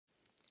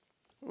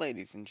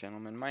Ladies and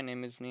gentlemen, my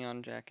name is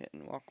Neon Jacket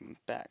and welcome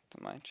back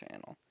to my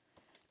channel.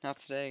 Now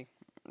today,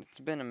 it's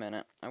been a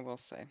minute, I will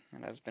say.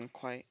 It has been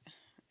quite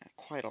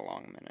a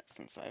long minute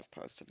since I've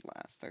posted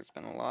last. There's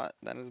been a lot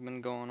that has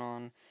been going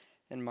on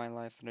in my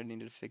life that I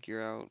need to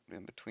figure out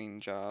in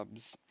between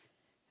jobs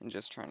and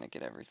just trying to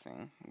get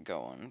everything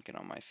going, get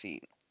on my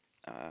feet.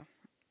 Uh,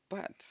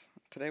 but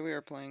today we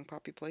are playing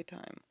Poppy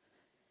Playtime.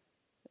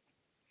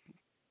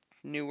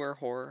 Newer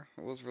horror.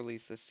 It was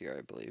released this year,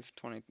 I believe.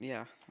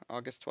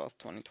 August 12th,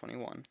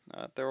 2021.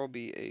 There will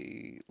be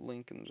a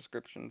link in the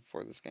description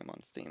for this game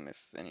on Steam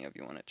if any of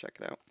you want to check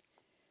it out.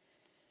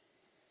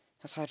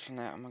 Aside from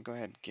that, I'm gonna go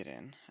ahead and get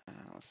in.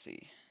 Let's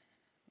see.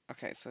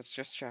 Okay, so it's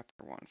just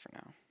chapter 1 for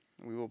now.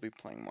 We will be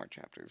playing more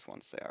chapters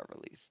once they are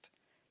released.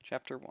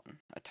 Chapter 1,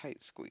 A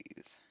Tight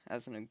Squeeze.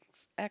 As an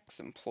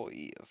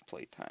ex-employee of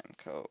Playtime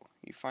Co.,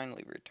 you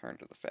finally return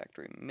to the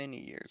factory many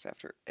years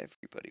after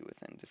everybody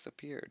within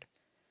disappeared.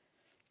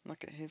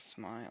 Look at his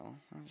smile.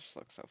 That just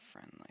looks so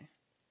friendly.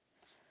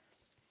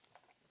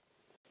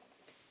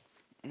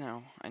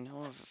 Now, I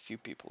know of a few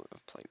people who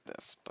have played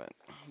this, but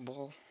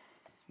we'll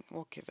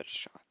give it a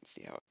shot and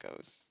see how it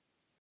goes.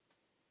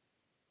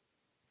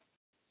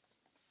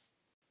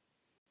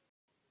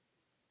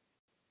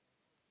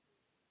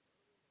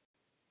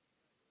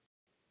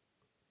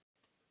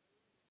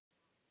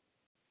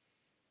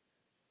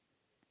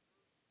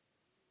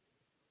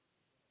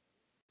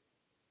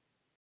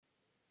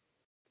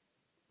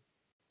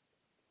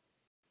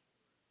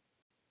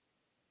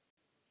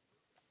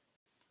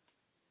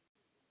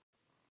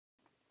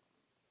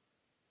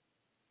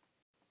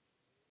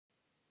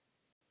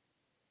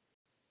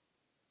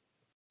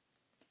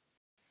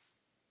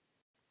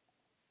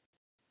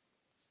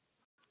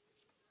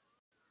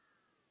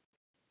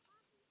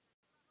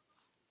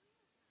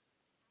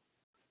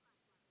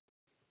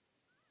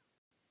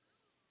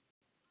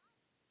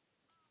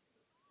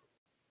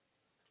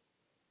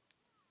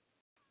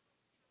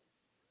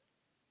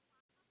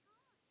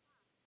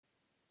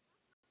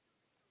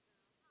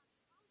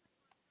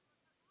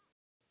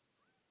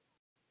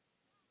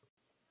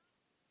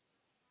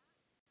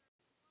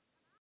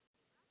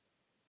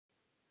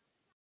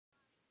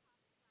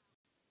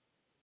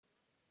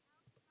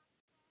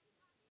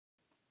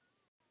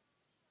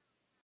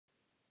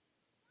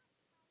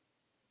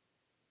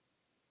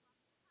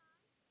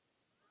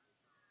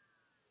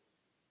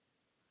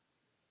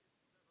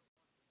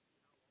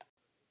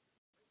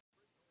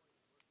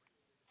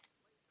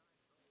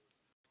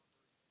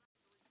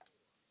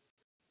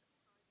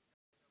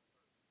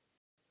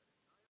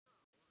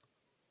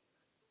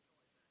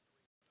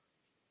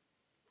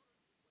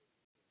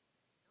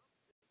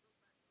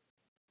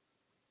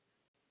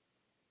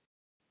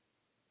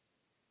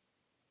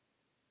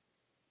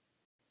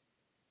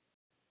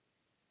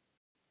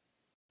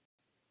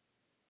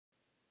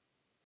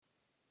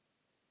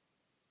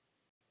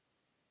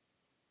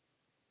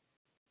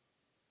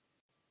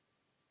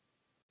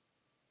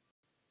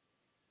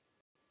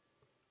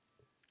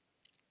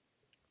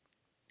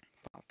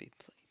 Poppy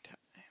Playtime.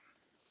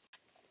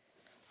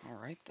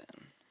 Alright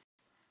then,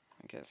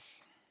 I guess.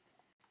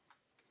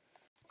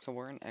 So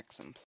we're an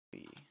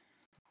ex-employee.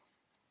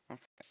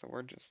 Okay, so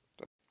we're just...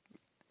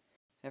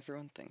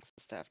 Everyone thinks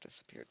the staff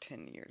disappeared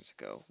 10 years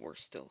ago. We're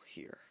still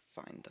here.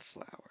 Find the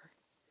flower.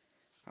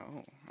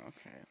 Oh,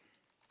 okay.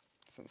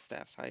 So the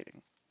staff's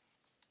hiding.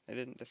 They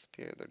didn't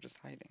disappear, they're just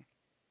hiding.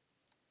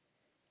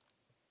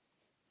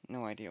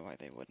 No idea why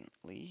they wouldn't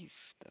leave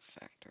the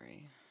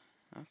factory.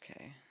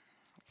 Okay,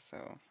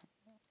 so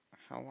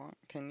how long?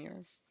 10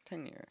 years?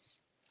 10 years.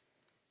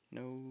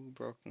 No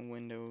broken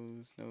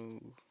windows, no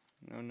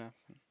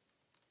nothing.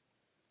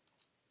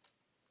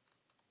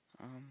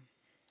 Um,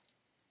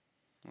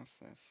 what's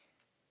this?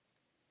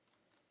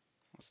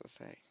 What's this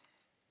say?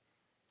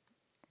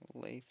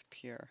 Lathe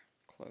Pier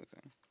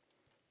closing.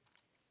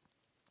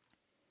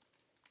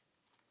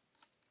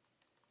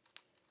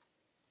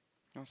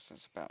 What's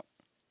this about?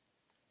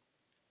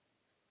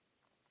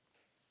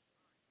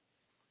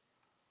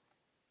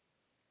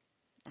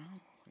 Oh,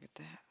 look at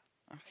that.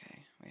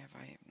 Okay, we have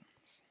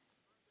items.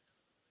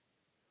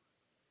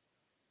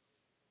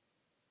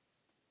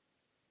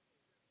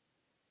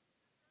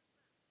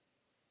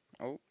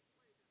 Oh,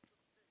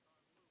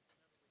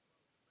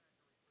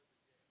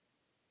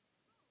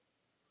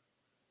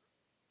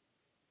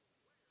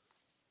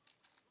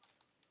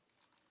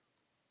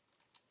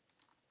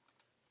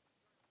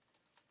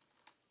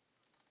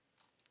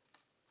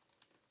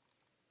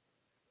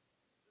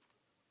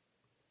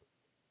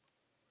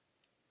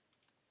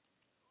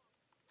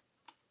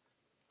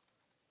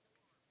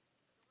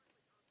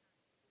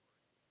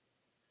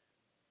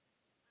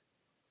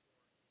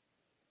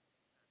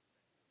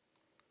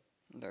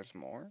 there's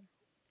more?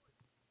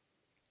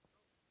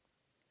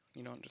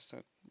 You don't just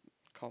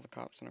call the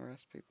cops and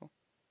arrest people?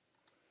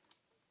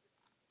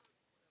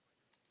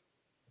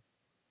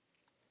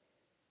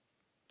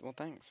 Well,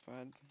 thanks,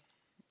 bud.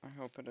 I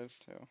hope it is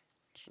too.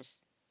 It's just,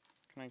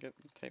 can I get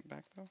the tape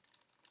back though?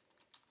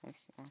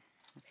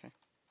 Okay.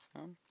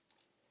 Um,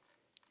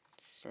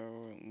 so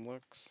it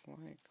looks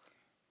like,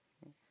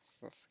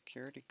 the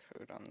security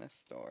code on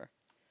this door?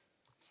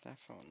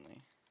 Staff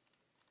only.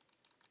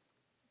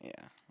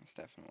 Yeah, it's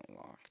definitely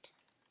locked.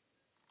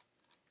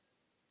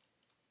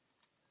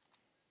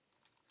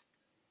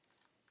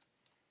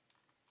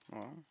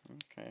 Well,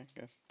 okay, I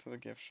guess to the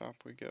gift shop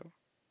we go.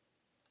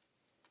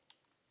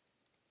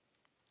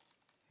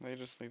 They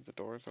just leave the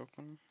doors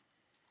open.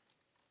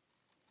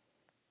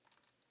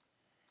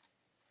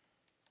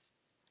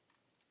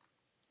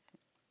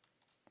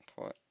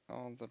 What?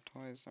 All the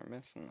toys are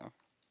missing though.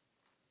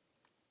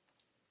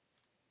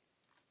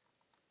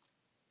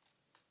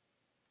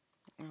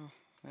 Oh,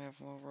 they have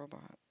a little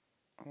robot.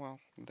 Well,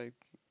 they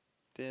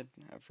did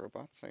have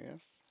robots, I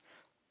guess.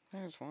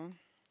 There's one.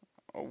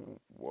 Oh,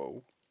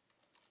 whoa.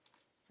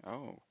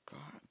 Oh,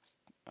 God.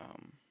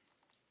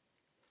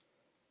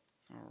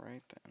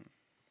 Alright then.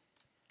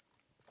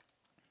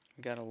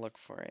 We gotta look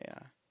for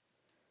a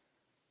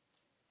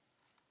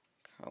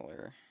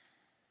color.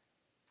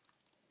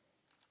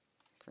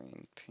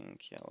 Green,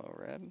 pink, yellow,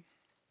 red.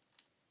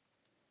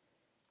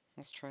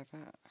 Let's try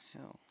that.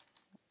 Hell,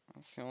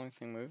 that's the only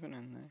thing moving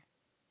in there.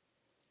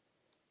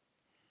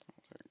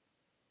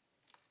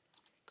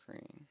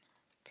 Green,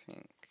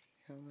 pink,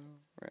 yellow,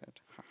 red.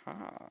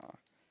 Haha!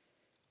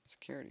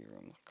 Security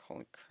room. Look,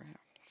 holy crap.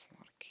 That's a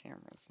lot of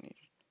cameras needed.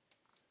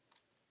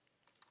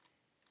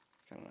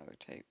 Got another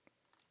tape.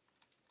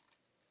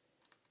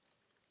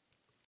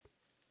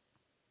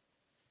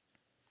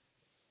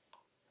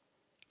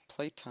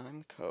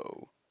 Playtime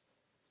Co.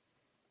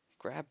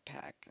 Grab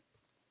pack.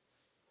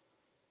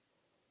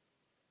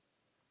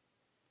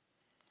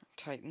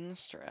 Tighten the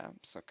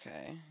straps.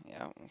 Okay.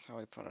 Yeah, that's how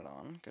we put it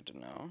on. Good to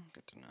know.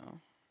 Good to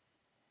know.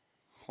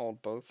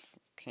 Hold both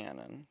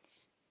cannons.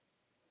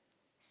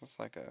 So it's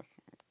like a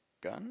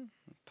gun.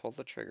 Pull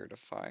the trigger to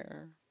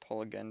fire.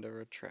 Pull again to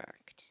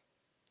retract.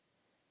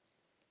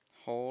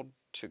 Hold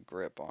to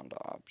grip onto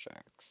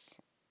objects.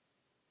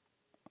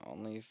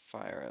 Only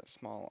fire at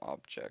small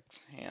objects,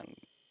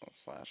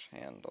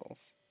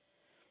 handles.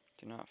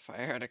 Do not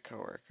fire at a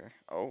coworker.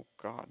 Oh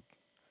god,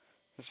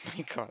 this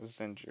may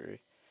cause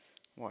injury.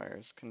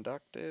 Wires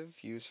conductive,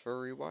 used for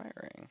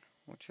rewiring.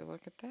 Would you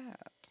look at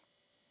that?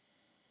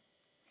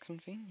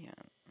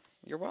 Convenient.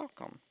 You're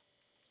welcome.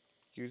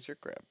 Use your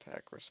grab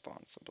pack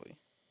responsibly.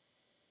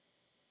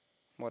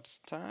 What's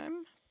the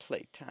time?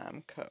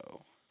 Playtime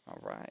Co.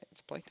 Alright, it's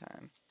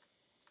playtime.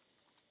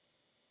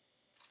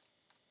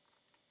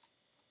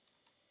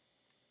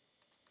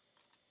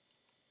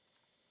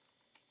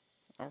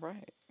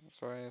 Alright,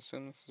 so I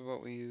assume this is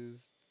what we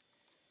use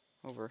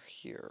over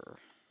here.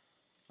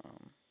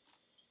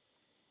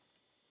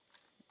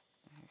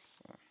 Let's,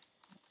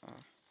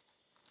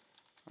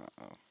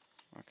 uh-oh.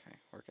 Okay,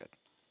 we're good.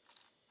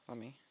 Let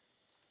me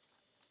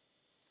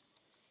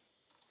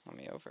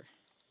over.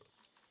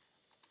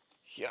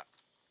 Yeah.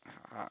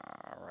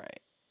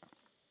 Alright.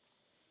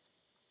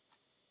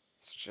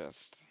 It's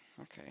just,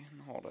 okay,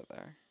 hold it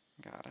there.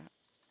 Got it.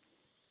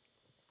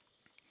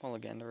 Well,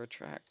 again to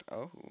retract.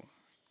 Oh.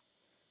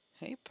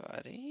 Hey,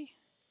 buddy.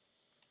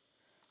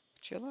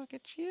 Would you look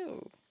at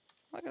you?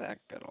 Look at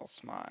that good old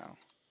smile.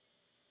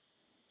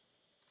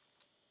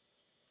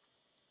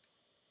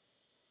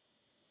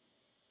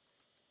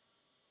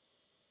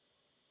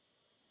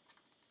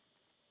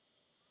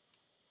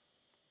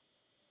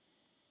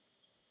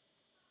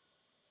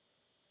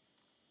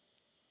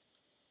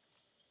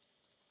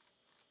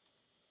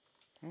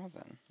 Well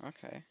then,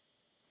 okay.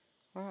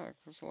 Look,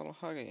 there's a little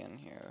huggy in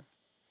here.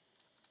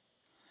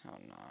 How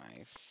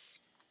nice.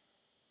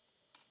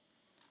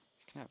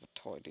 You can have a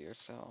toy to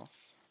yourself.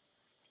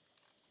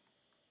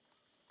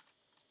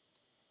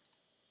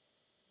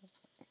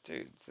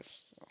 Dude,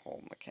 this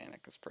whole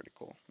mechanic is pretty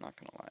cool, not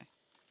gonna lie.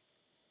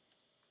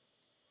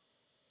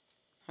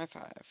 High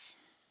five.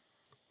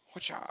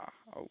 Whatcha?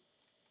 Oh.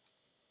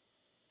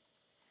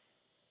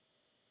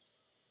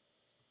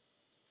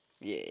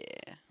 Yeah,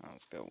 that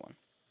was a good one.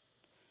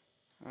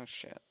 Oh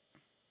shit.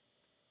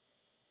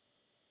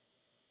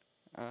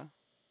 Uh,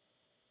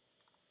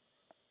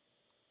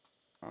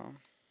 um,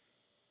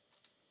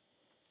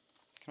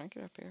 can I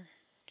get up here?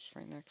 Just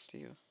right next to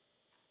you.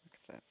 Look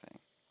at that thing.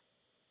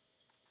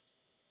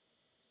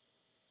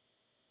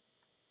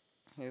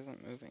 He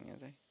isn't moving,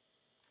 is he?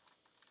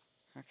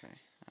 Okay,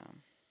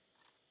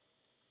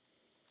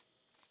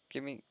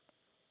 give me,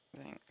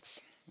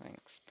 thanks,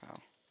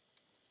 pal.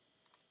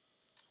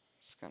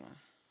 Just gonna,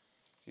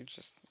 you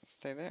just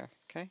stay there,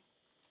 okay?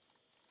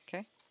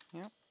 Okay,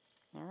 yep,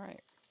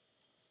 alright.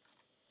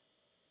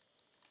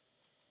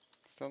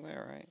 Still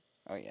there, right?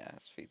 Oh yeah,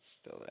 his feet's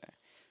still there.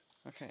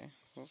 Okay,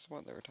 so this is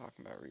what they were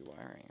talking about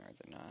rewiring, are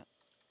they not?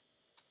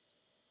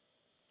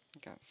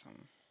 Got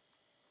some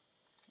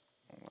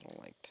little,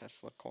 like,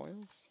 Tesla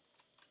coils.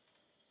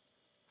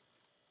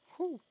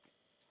 Whew!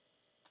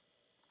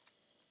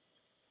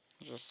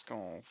 Just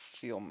gonna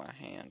feel my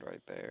hand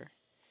right there.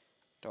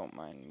 Don't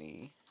mind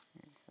me.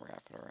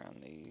 Wrap it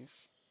around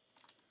these.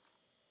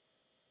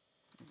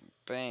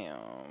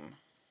 Bam!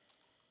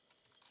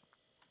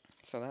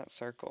 So that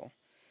circle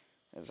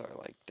is our,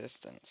 like,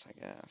 distance, I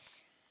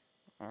guess.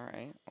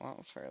 Alright, well that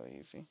was fairly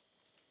easy.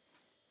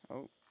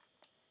 Oh,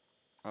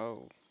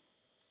 oh,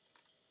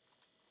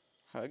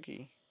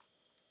 Huggy.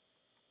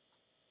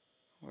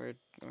 Where'd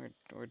you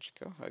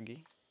go,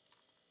 Huggy?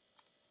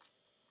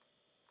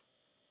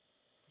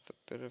 With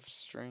a bit of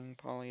string,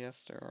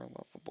 polyester, our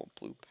lovable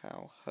blue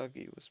pal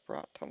Huggy was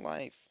brought to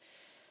life.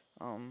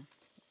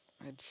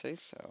 I'd say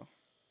so.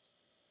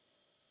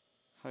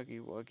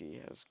 Huggy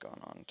Wuggy has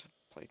gone on to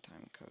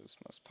Playtime Co.'s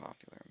most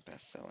popular and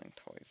best-selling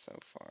toy so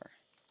far.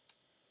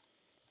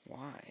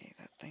 Why?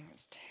 That thing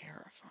is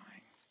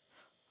terrifying.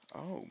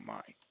 Oh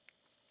my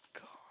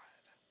god.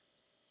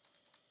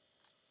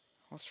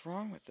 What's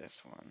wrong with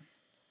this one?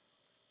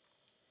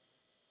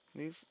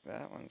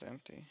 That one's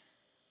empty.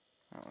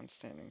 That one's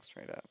standing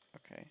straight up.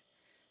 Okay.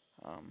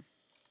 I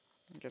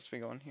guess we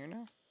go in here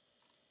now?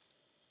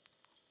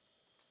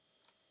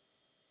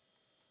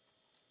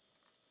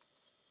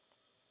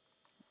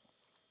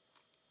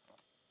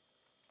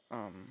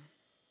 Um,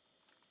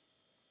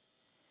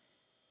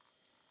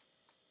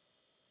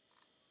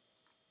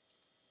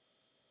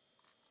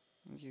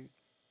 you...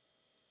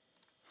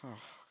 Oh god.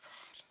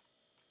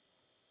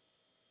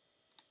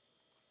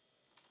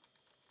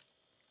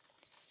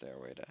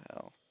 Stairway to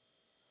hell.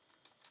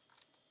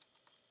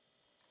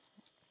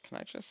 Can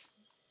I just...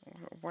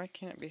 Why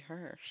can't it be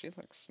her? She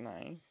looks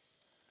nice.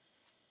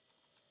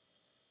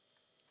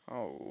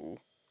 Oh.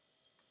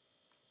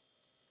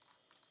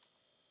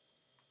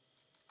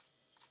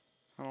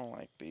 I don't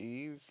like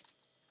these.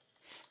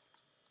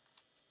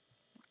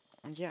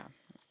 Yeah,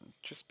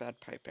 just bad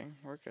piping.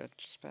 We're good.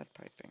 Just bad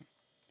piping.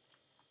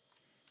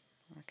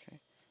 Okay.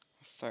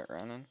 Let's start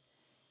running.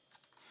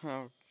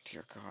 Oh,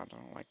 dear God, I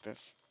don't like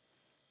this.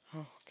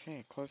 Oh,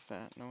 okay, close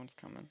that. No one's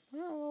coming. Oh,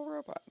 a little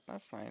robot.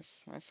 That's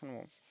nice. Nice and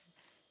wolf.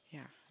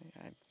 Yeah,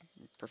 I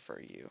prefer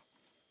you.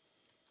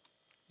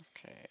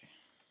 Okay.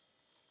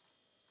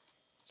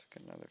 Let's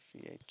get another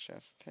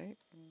VHS tape.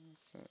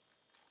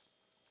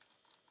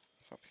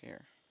 What's up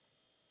here?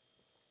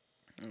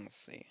 Let's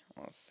see.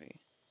 Let's see.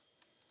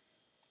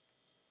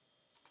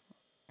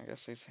 I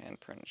guess these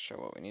handprints show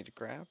what we need to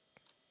grab.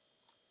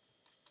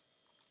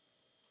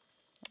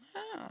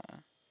 Ah,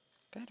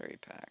 battery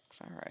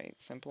packs. Alright,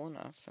 simple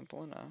enough,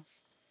 simple enough.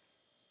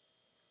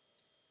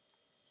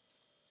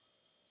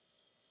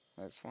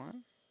 There's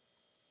one.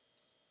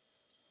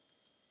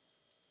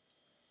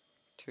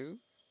 Two.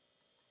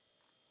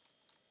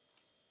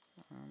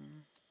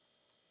 Um,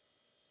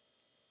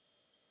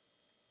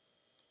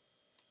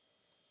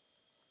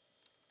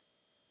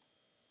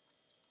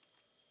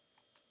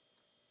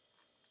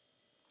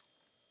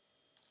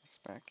 what's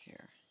back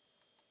here?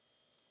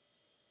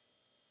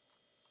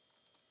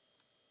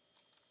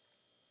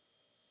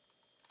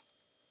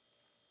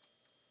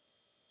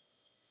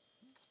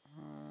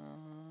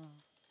 Uh,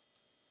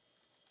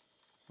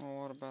 well,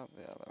 what about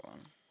the other one?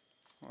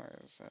 Where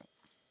is it?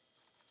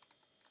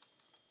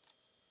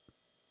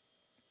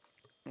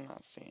 I'm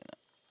not seeing it.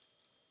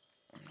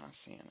 I'm not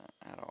seeing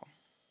it at all.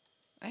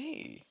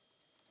 Hey!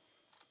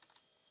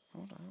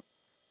 Hold up.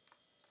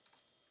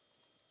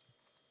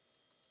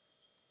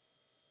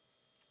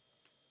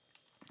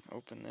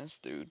 Open this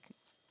dude.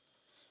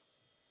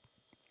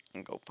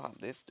 And go pop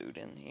this dude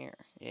in here.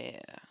 Yeah.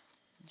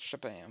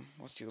 Shabam.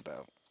 What's you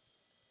about?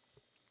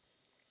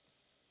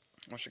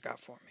 What you got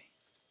for me?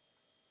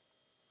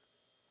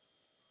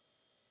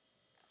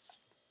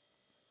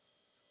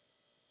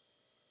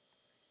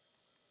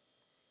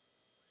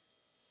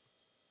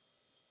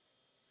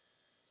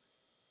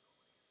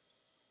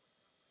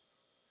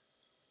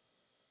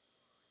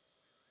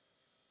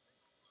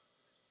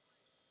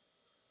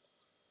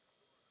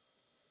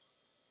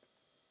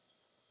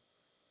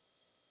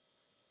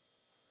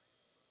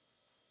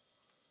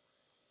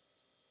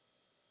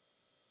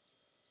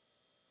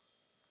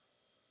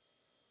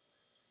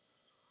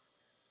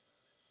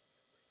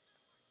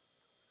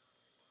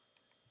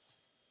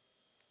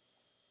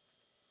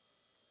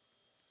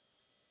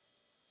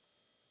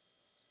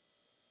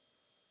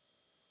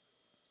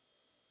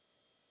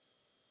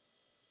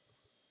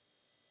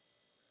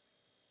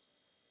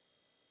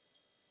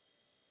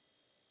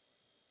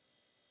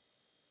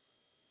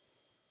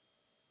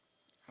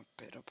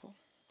 Habitable?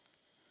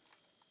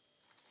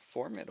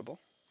 Formidable?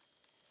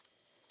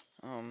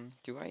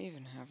 Do I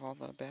even have all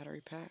the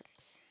battery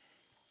packs?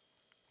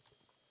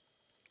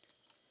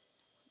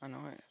 I know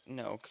I...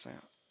 No, because I...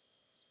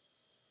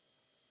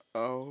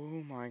 Oh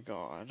my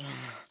god.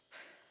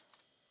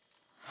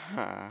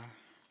 Ha.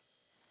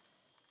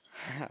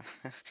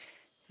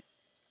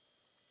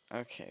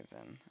 Okay,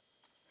 then.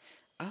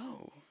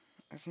 Oh,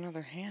 there's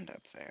another hand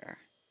up there.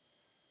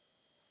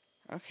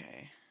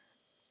 Okay.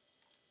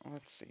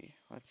 Let's see.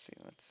 Let's see.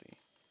 Let's see.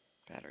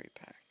 Battery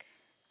pack.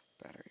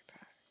 Battery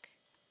pack.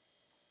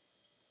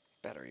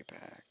 Battery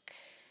pack.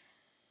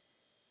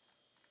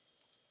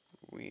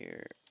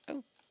 Weird.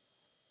 Oh,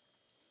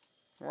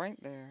 right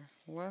there.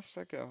 Let's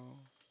go.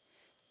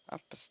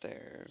 Up the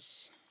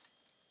stairs.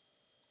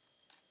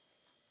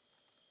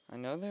 I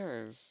know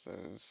there's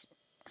those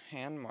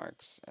hand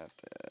marks at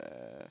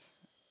the...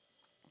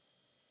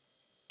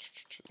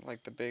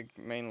 like the big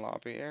main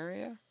lobby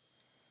area.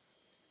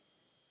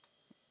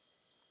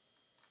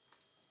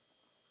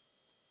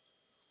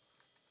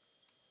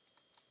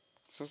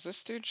 So is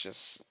this dude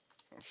just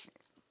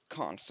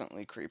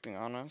constantly creeping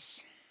on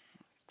us?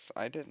 'Cause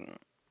I don't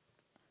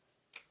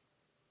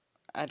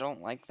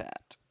like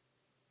that.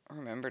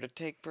 Remember to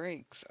take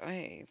breaks.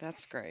 Hey,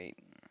 that's great.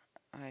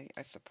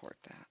 I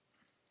support that.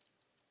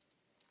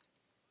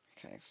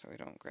 Okay, so we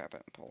don't grab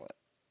it and pull it.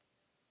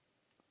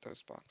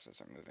 Those boxes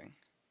are moving.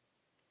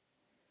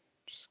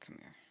 Just come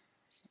here.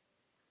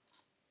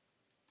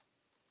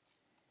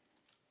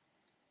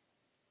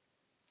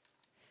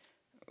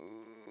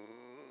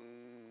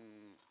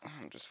 Ooh,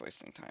 I'm just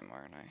wasting time,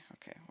 aren't I?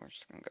 Okay, we're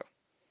just gonna go.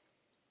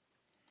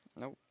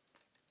 Nope.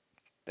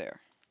 There.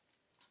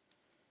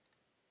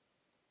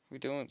 We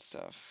doing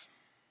stuff.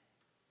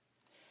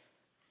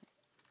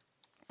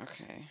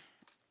 Okay.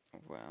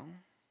 Well.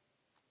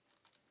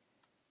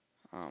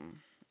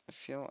 I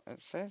feel it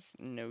says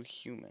no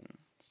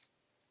humans.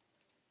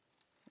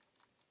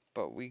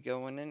 But we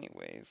going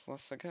anyways.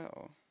 Let's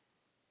go.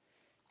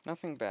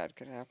 Nothing bad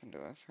could happen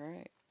to us,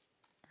 right?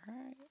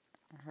 Right.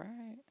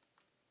 Right.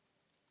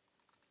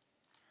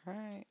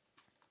 Right.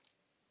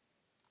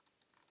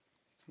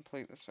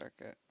 Complete the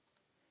circuit.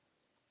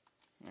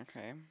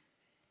 Okay.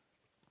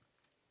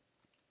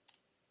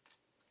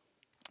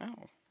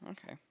 Oh,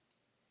 okay.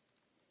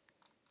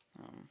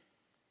 Um,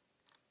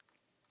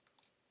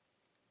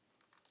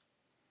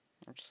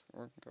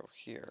 we're gonna go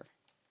here.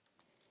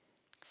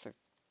 'Cause I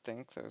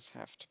think those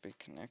have to be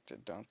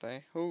connected, don't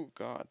they? Oh,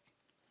 God.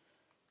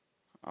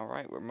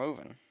 Alright, we're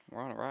moving.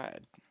 We're on a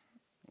ride.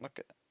 Look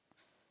at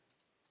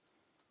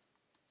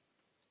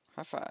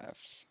high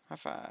fives. High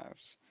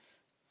fives.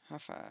 High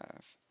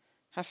five.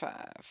 High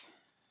five.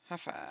 High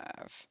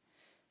five.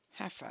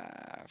 High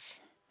five.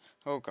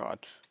 Oh,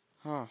 God.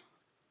 Huh.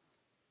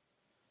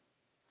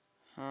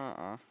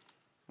 Uh-uh.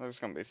 There's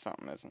gonna be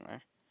something, isn't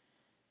there?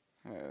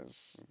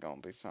 There's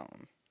gonna be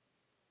something.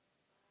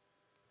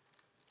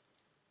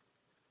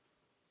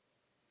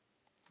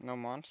 No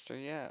monster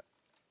yet.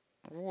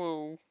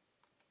 Whoa.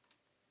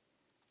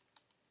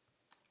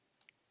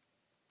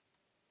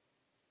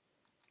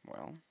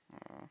 Well,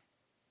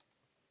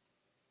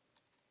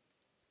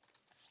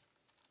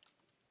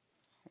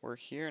 we're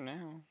here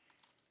now.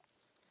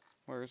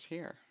 Where's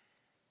here?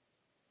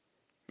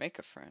 Make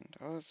a friend.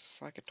 Oh,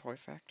 it's like a toy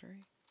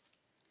factory?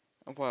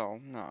 Well,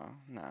 no,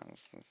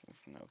 this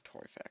is no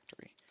toy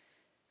factory.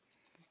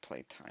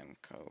 Playtime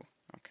Co.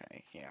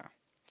 Okay, yeah.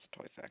 It's a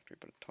toy factory,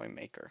 but a toy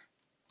maker.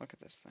 Look at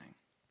this thing.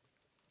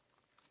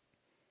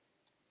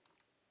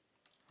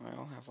 I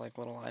all have like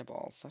little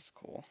eyeballs. That's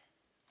cool.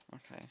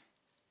 Okay.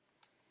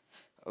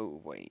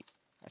 Oh, wait.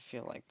 I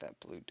feel like that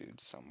blue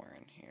dude's somewhere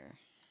in here.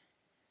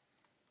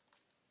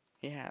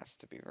 He has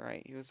to be,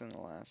 right? He was in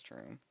the last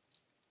room.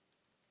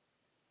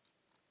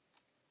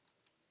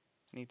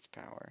 Needs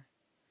power.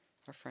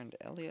 Our friend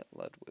Elliot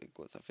Ludwig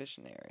was a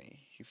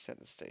visionary. He set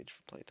the stage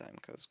for Playtime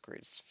Co.'s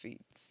greatest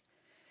feats.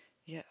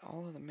 Yet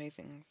all of the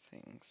amazing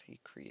things he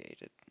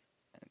created,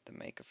 the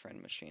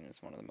Make-A-Friend machine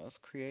is one of the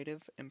most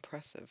creative,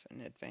 impressive,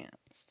 and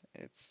advanced.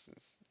 It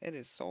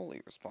is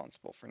solely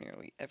responsible for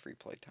nearly every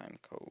Playtime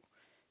Co.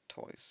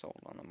 toy sold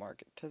on the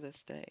market to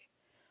this day.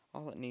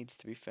 All it needs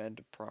to be fed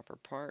to proper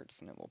parts,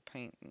 and it will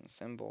paint and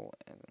assemble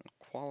and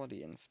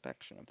quality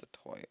inspection of the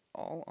toy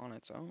all on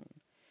its own.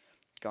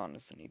 Gone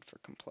is the need for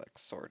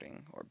complex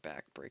sorting or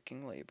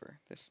back-breaking labor.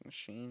 This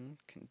machine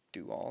can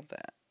do all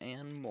that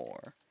and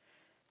more.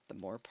 The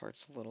more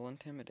parts, a little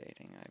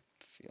intimidating, I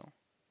feel.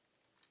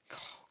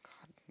 Oh,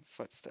 God,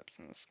 footsteps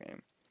in this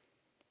game.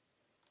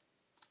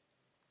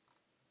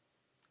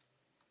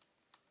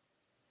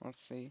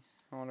 Let's see.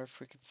 I wonder if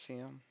we could see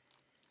him.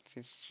 If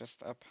he's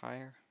just up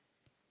higher.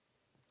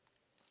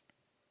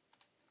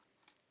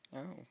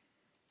 Oh.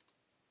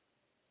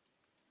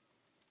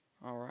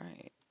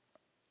 Alright.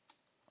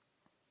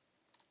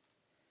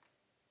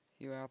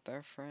 You out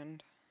there,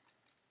 friend?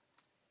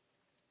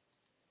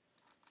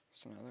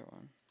 There's another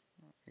one.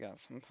 We got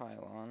some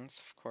pylons.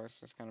 Of course,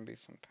 there's going to be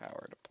some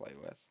power to play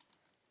with.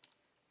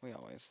 We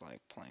always like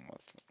playing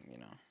with,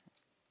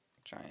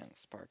 giant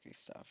sparky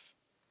stuff.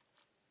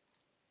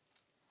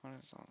 What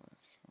is all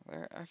this?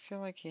 There, I feel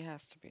like he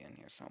has to be in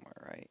here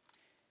somewhere, right?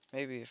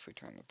 Maybe if we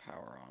turn the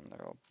power on,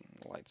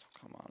 the lights will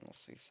come on. We'll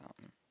see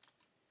something.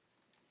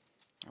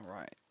 All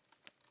right.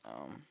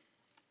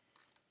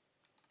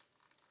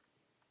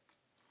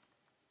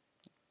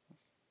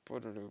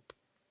 Boodadoop.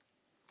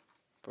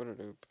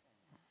 Boodadoop.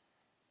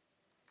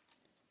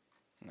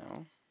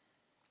 No.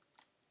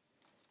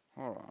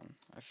 Hold on.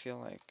 I feel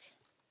like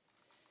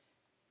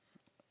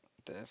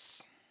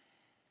this.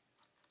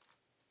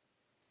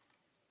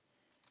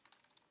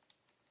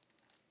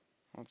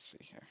 Let's see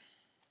here.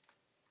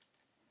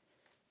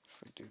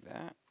 If we do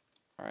that,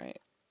 all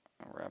right.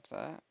 I'll wrap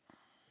that.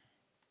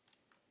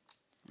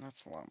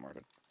 That's a lot more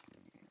to.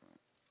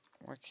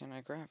 Why can't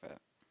I grab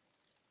it?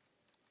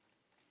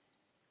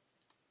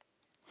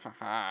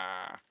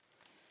 Haha.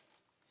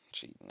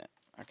 Cheating it.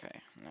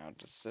 Okay, now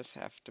does this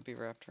have to be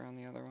wrapped around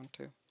the other one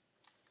too?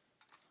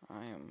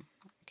 I am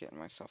getting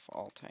myself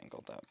all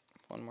tangled up.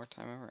 One more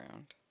time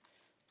around.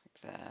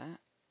 Like that.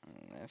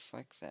 And this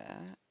like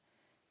that.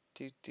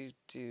 Do, do,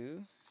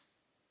 do.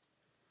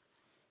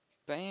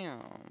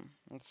 Bam!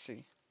 Let's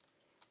see.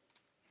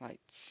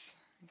 Lights.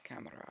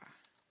 Camera.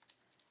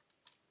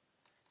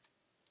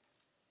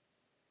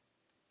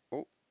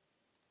 Oh.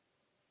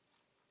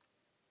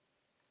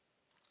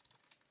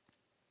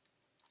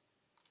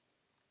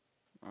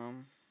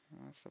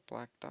 What's the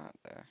black dot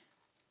there?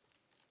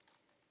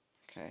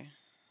 Okay.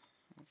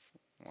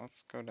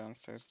 Let's go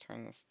downstairs,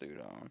 turn this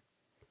dude on.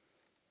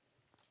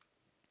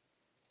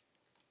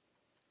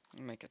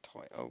 Make a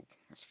toy. Oh,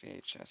 there's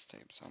VHS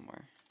tape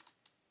somewhere.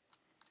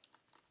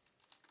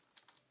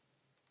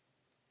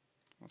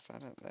 Was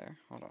that it there?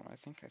 Hold on, I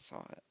think I saw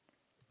it.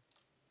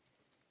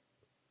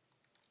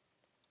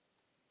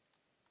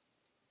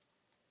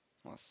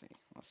 Let's see,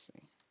 let's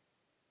see.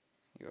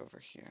 You over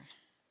here.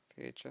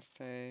 VHS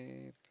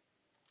tape.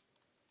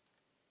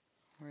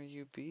 Where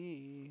you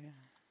be?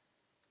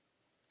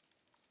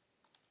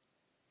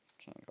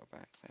 Can't go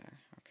back there.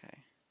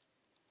 Okay.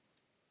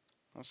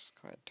 Let's just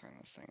go ahead and turn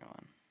this thing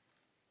on.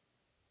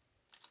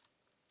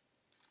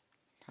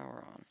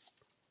 Power on.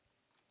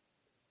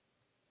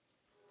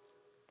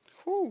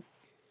 Whew!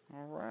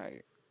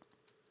 Alright.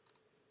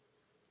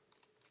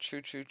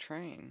 Choo choo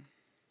train.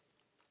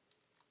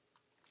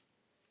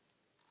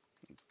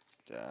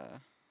 Uh.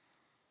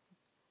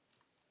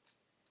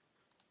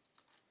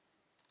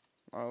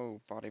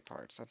 Oh, body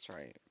parts, that's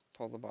right.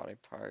 Pull the body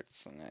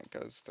parts and it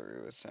goes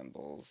through,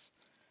 assembles.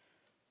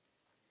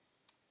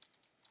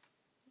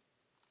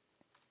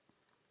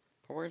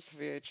 But where's the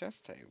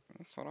VHS tape?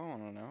 That's what I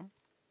want to know.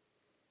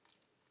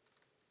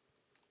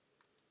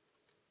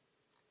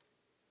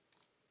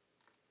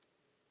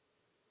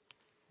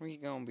 We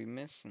gonna be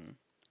missing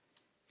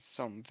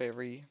some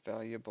very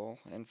valuable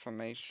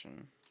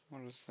information.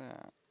 What is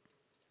that?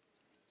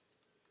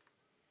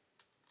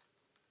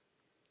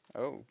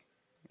 Oh,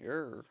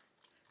 you're...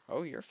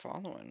 Oh, you're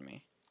following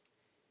me.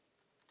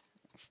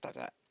 Stop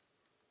that.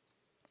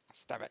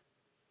 Stop it.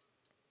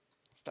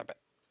 Stop it.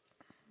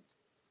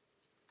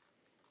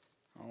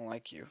 I don't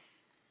like you.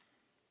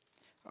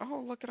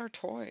 Oh, look at our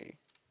toy.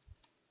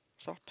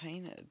 It's all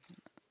painted.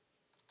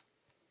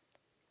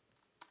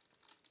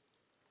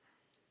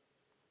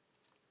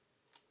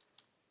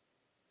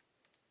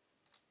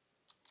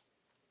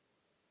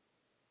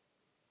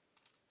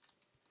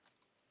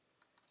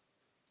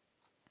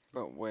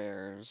 But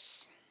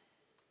where's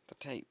the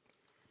tape?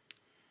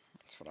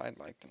 That's what I'd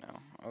like to know.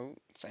 Oh,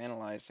 it's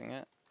analyzing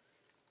it.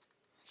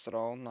 Is it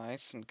all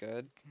nice and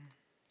good?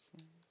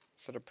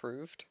 Is it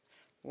approved?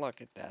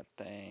 Look at that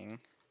thing.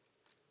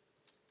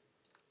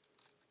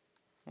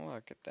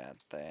 Look at that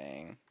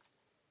thing.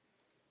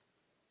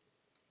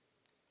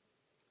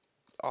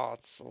 Oh,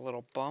 it's a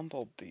little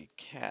bumblebee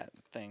cat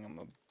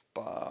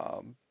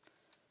thingamabob.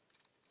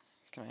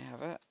 Can I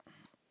have it?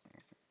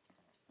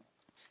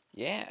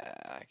 Yeah,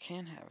 I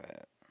can have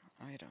it.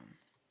 Item.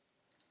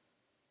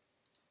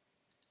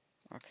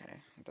 Okay,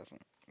 it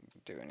doesn't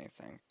do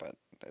anything, but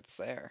it's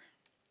there.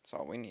 That's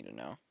all we need to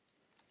know.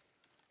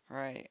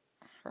 Right,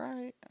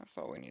 right, that's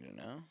all we need to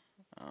know.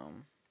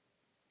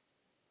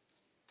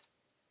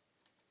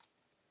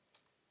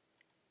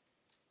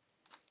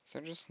 Is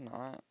there just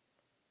not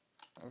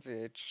a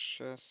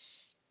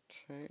VHS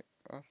tape?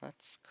 Oh,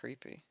 that's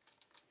creepy.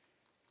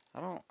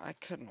 I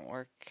couldn't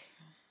work.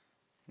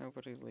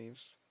 Nobody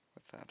leaves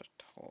without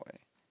a toy.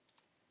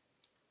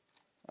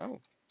 Oh,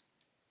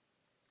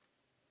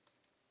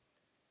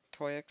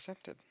 toy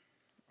accepted.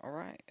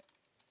 Alright.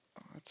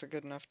 Oh, that's a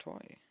good enough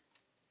toy.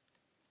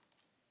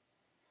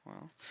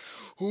 Wow.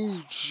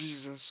 Oh,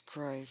 Jesus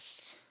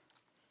Christ.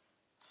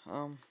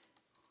 Oh,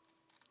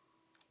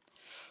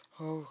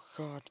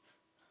 God.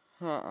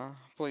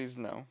 Please,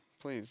 no.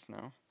 Please,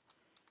 no.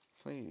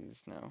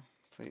 Please, no.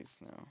 Please,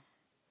 no.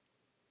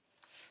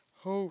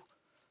 Ho,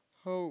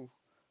 ho,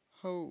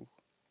 ho,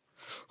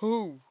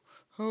 ho,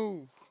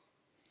 ho.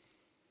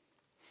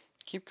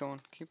 Keep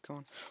going, keep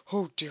going.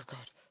 Oh, dear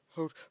God.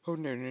 Oh, oh,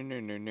 no, no, no,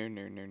 no, no,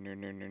 no, no, no,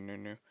 no, no, no,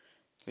 no.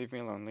 Leave me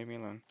alone, leave me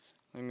alone.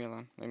 Leave me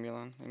alone, leave me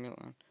alone, leave me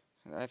alone.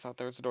 I thought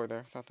there was a door there.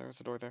 I thought there was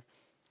a door there.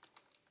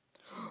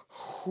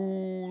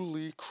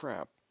 Holy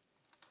crap.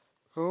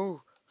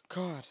 Oh,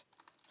 God.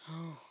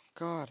 Oh,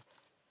 God.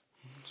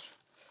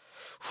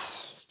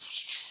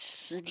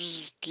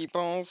 Just keep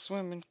on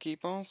swimming,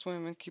 keep on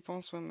swimming, keep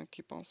on swimming,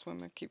 keep on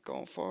swimming, keep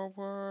going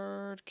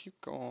forward,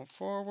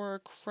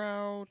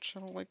 crouch. I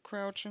don't like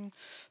crouching.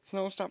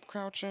 No, stop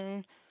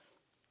crouching.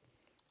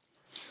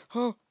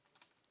 Oh,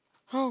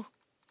 oh,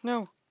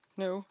 no,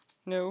 no,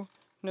 no,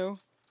 no,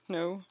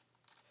 no.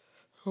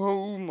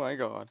 Oh my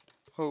God.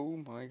 Oh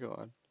my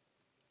God.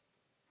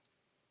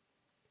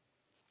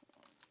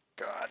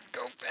 God,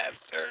 go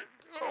faster.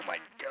 Oh my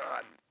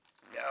God.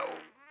 No,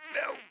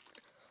 no.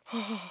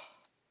 Oh,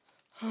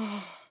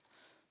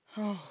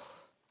 oh.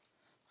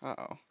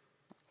 Uh-oh.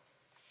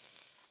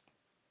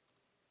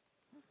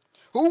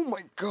 Oh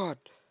my God.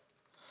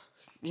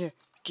 Yeah,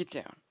 get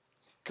down.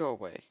 Go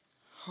away.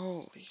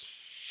 Holy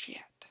shit.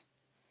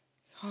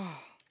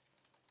 Oh.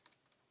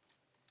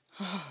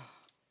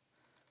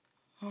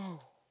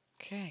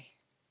 Okay.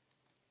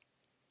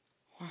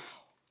 Wow.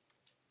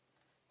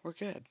 We're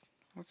good.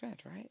 We're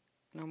good, right?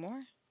 No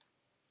more?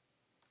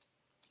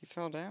 He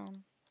fell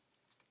down.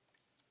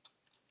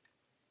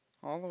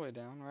 All the way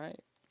down, right?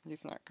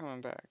 He's not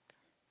coming back.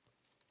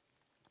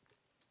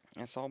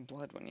 I saw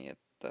blood when he hit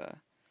the...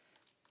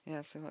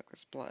 Yeah, see, look,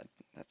 there's blood.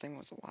 That thing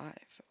was alive.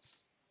 It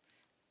was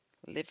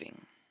living.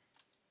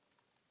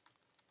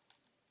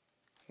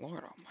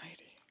 Lord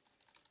almighty.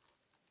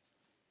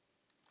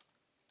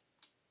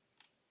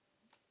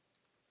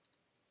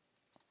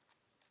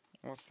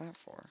 What's that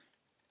for?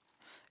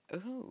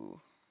 Ooh.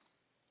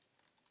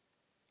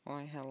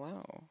 Why,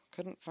 hello.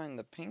 Couldn't find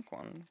the pink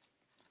one.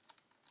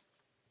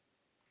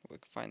 We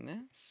could find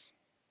this.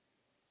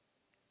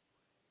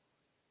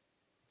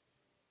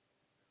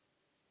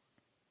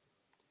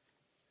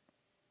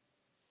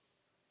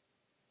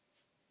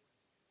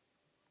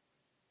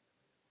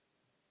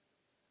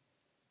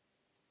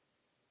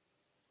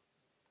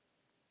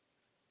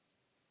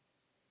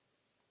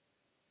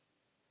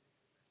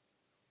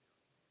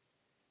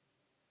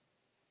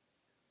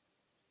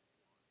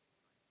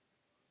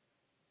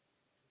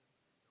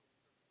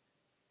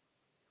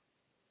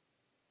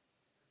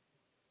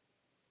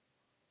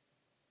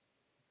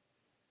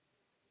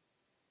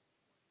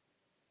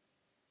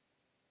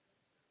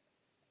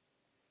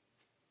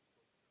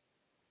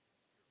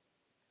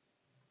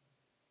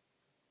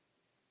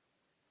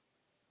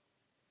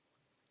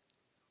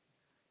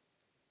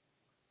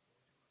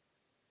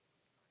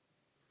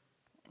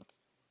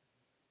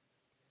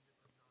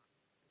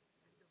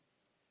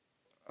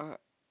 Uh,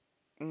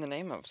 in the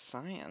name of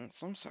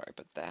science, I'm sorry,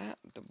 but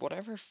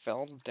whatever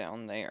fell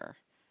down there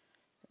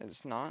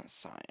is not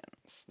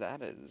science.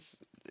 That is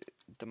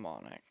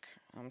demonic.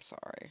 I'm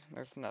sorry.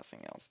 There's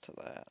nothing else to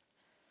that.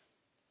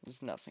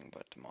 There's nothing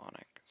but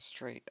demonic.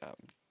 Straight up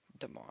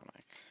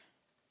demonic.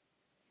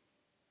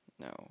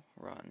 No,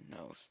 run,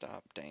 no,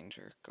 stop,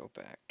 danger, go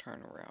back,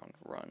 turn around,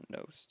 run,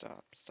 no,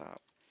 stop,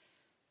 stop.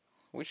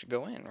 We should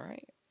go in,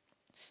 right?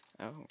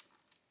 Oh.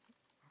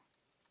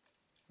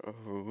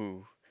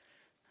 Oh,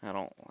 I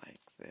don't like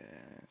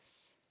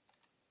this.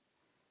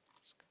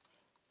 Just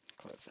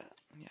close that.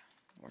 Yeah,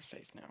 we're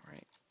safe now,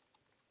 right?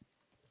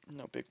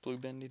 No big blue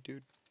bendy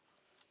dude.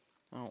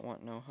 I don't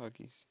want no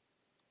huggies.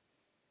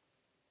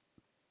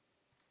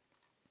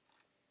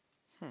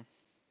 Hmm.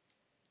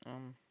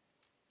 Um,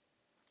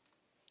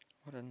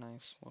 what a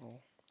nice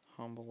little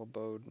humble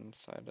abode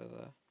inside of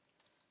the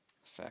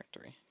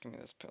factory. Give me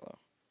this pillow.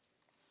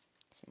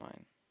 It's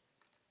mine.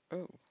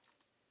 Oh.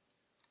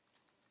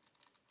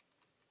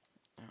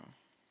 Oh.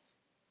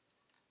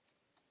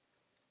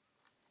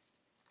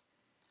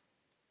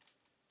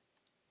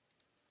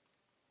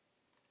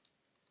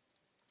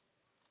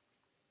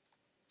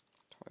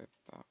 Toy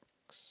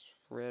box.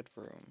 Red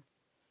room.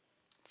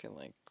 Feel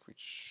like we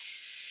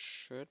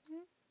shouldn't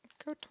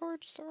go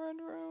towards the red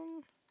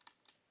room.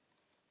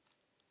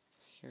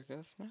 Here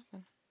goes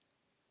nothing.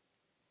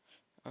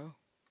 Oh.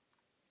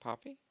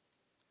 Poppy?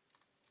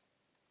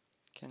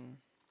 Can...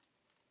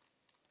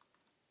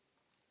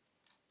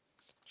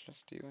 Is it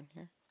just you in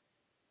here?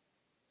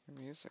 Your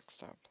music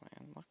stopped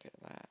playing. Look at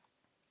that.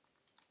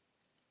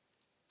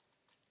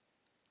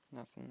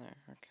 Nothing there.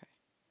 Okay.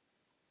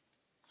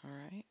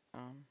 Alright.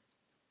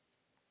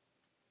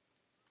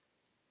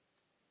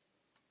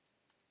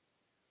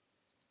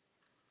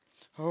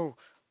 Oh!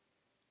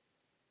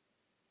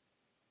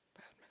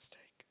 Bad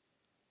mistake.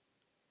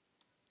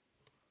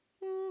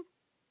 Hmm.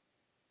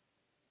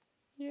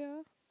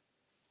 Yeah.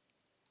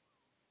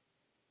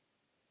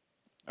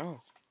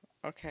 Oh.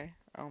 Okay.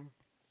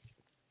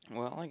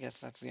 Well, I guess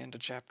that's the end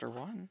of chapter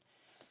 1.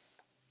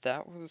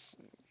 That was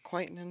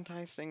quite an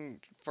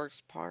enticing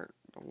first part.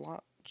 A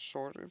lot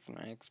shorter than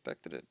I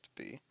expected it to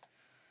be.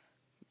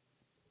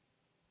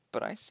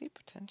 But I see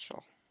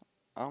potential.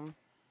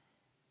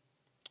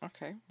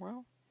 Okay,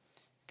 well,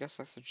 guess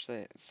I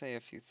should say a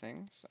few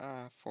things.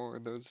 For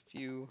those of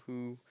you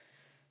who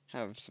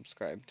have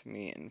subscribed to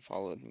me and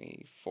followed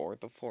me for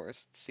the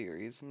Forest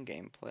series and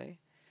gameplay,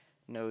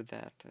 know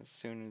that as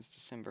soon as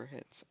December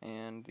hits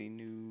and the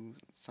new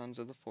Sons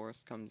of the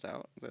Forest comes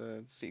out,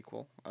 the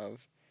sequel of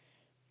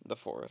the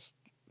Forest,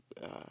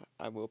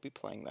 I will be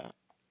playing that.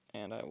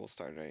 And I will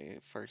start a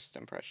first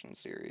impression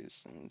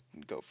series and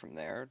go from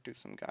there, do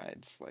some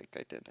guides like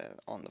I did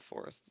on the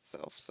Forest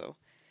itself. So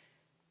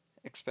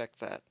expect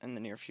that in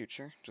the near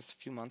future, just a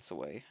few months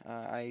away.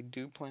 I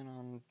do plan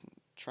on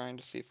trying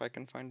to see if I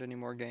can find any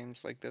more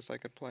games like this I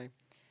could play.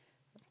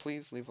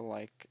 Please leave a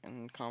like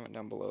and comment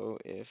down below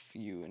if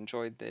you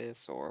enjoyed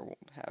this or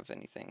have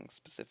anything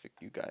specific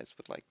you guys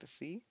would like to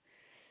see.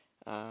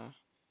 Uh,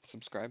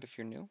 Subscribe if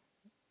you're new.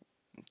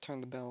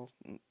 Turn the bell,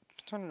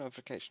 turn the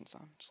notifications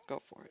on. Just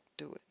go for it.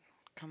 Do it.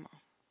 Come on.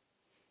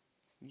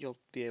 You'll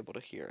be able to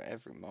hear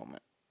every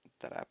moment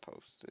that I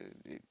post.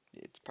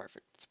 It's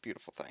perfect. It's a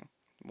beautiful thing.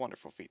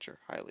 Wonderful feature.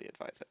 Highly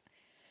advise it.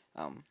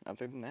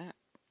 Other than that,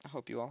 I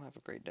hope you all have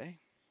a great day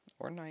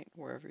or night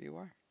wherever you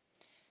are.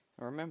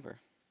 And remember,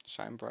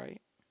 shine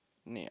bright,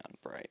 neon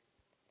bright.